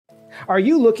Are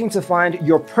you looking to find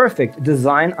your perfect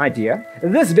design idea?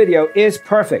 This video is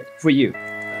perfect for you.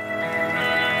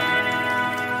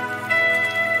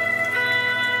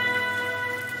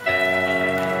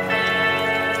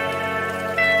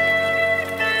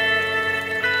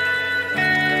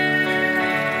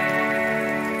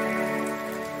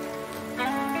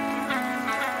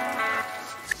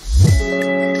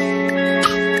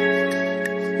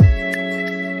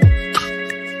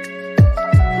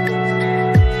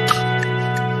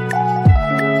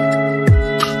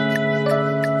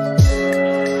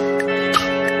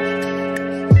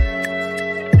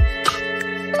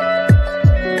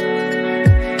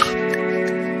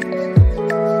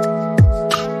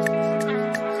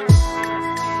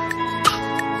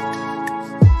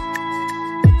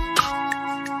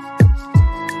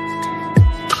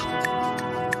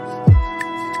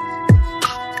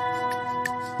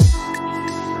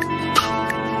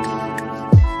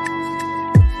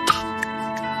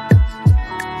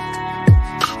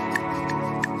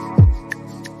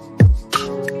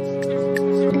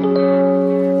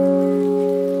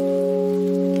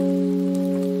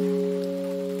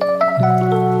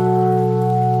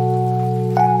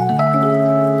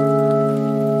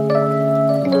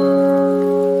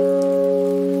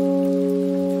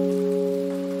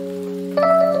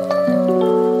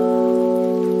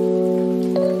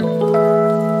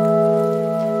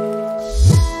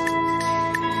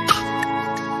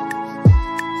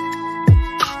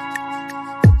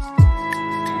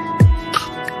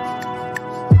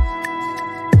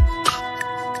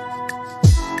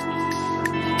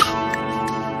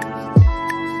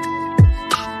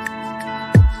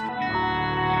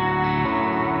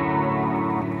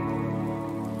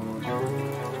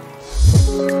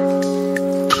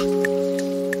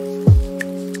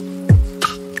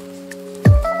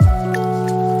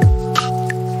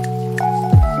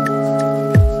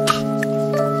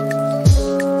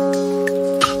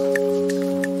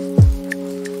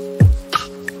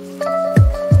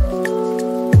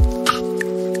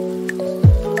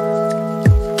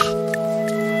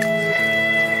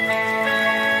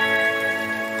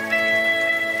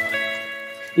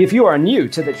 If you are new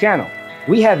to the channel,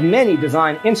 we have many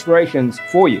design inspirations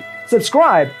for you.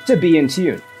 Subscribe to be in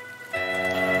tune.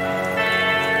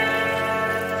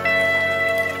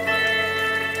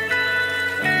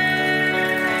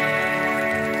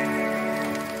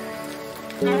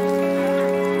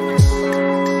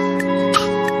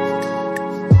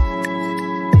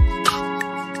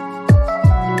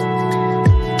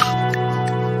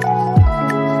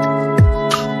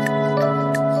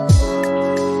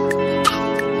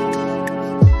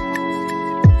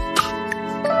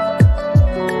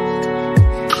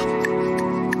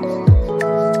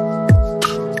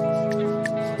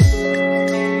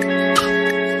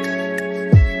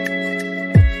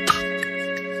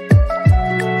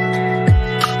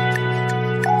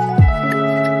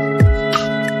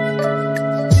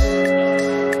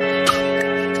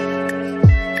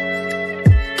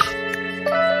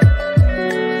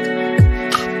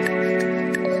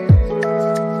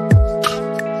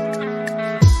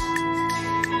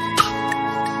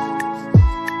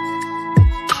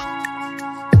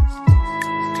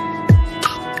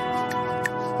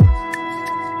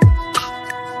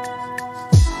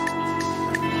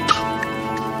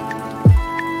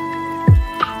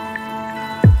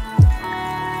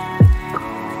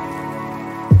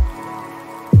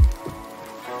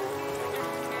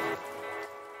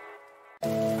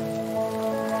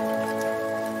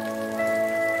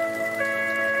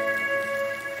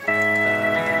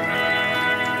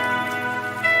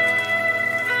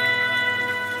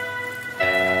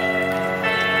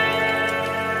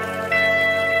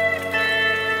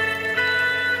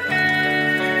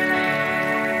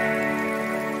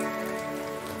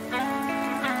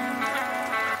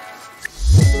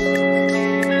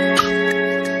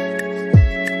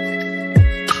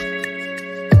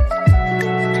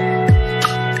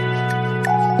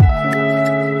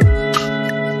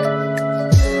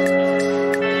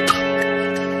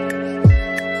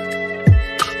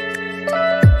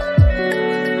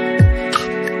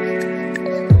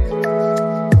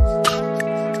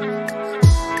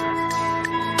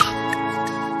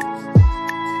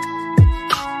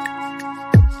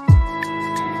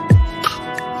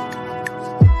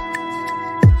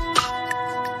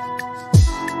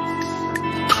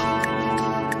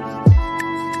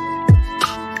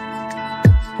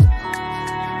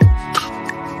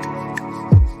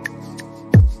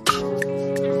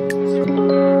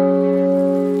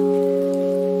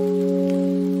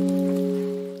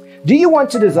 Do you want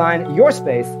to design your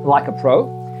space like a pro?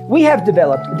 We have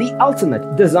developed the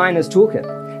ultimate designer's toolkit.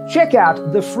 Check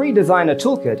out the free designer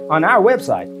toolkit on our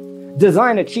website,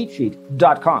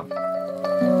 designercheatsheet.com.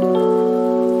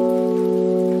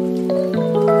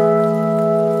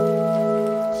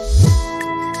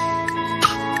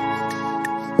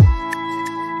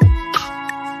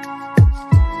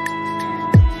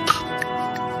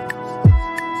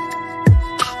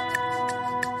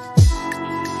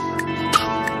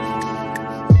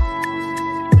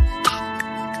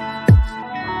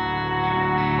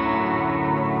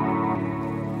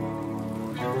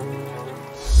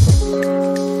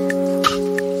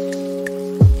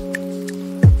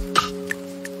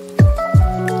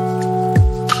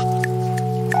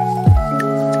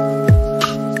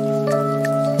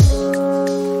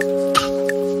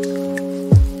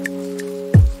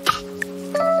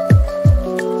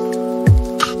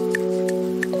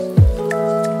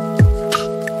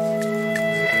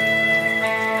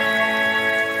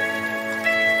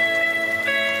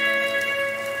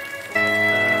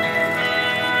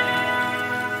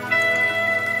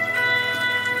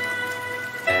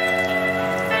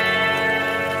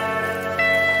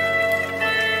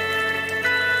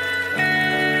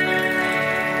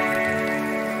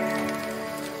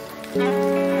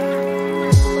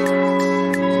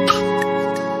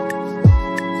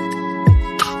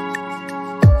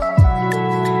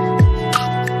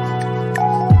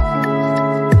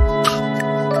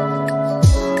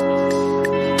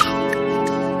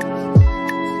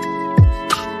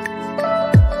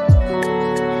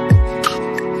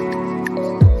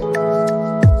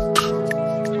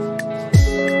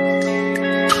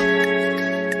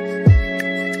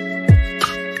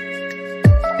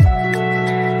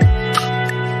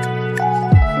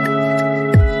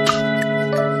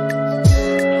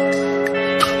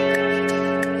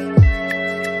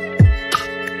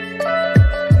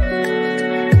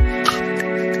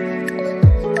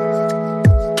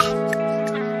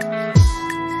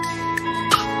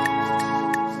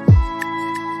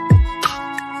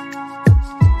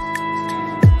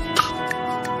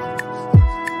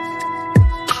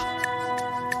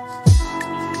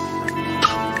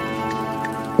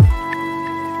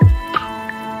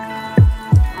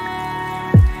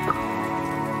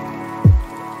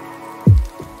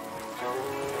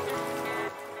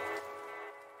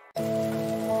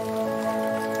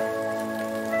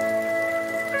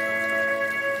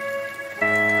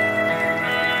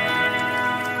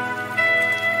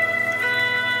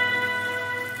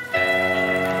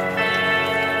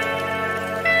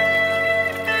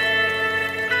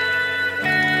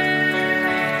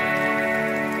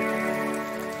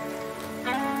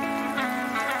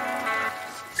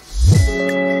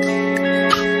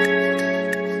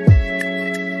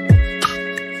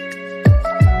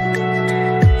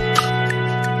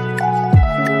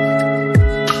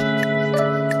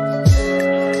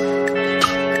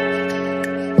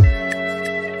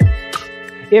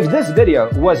 If this video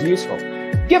was useful,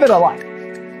 give it a like.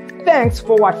 Thanks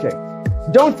for watching.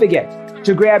 Don't forget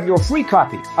to grab your free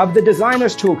copy of the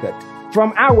Designer's Toolkit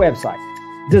from our website,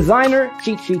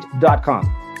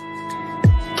 designercheatsheet.com.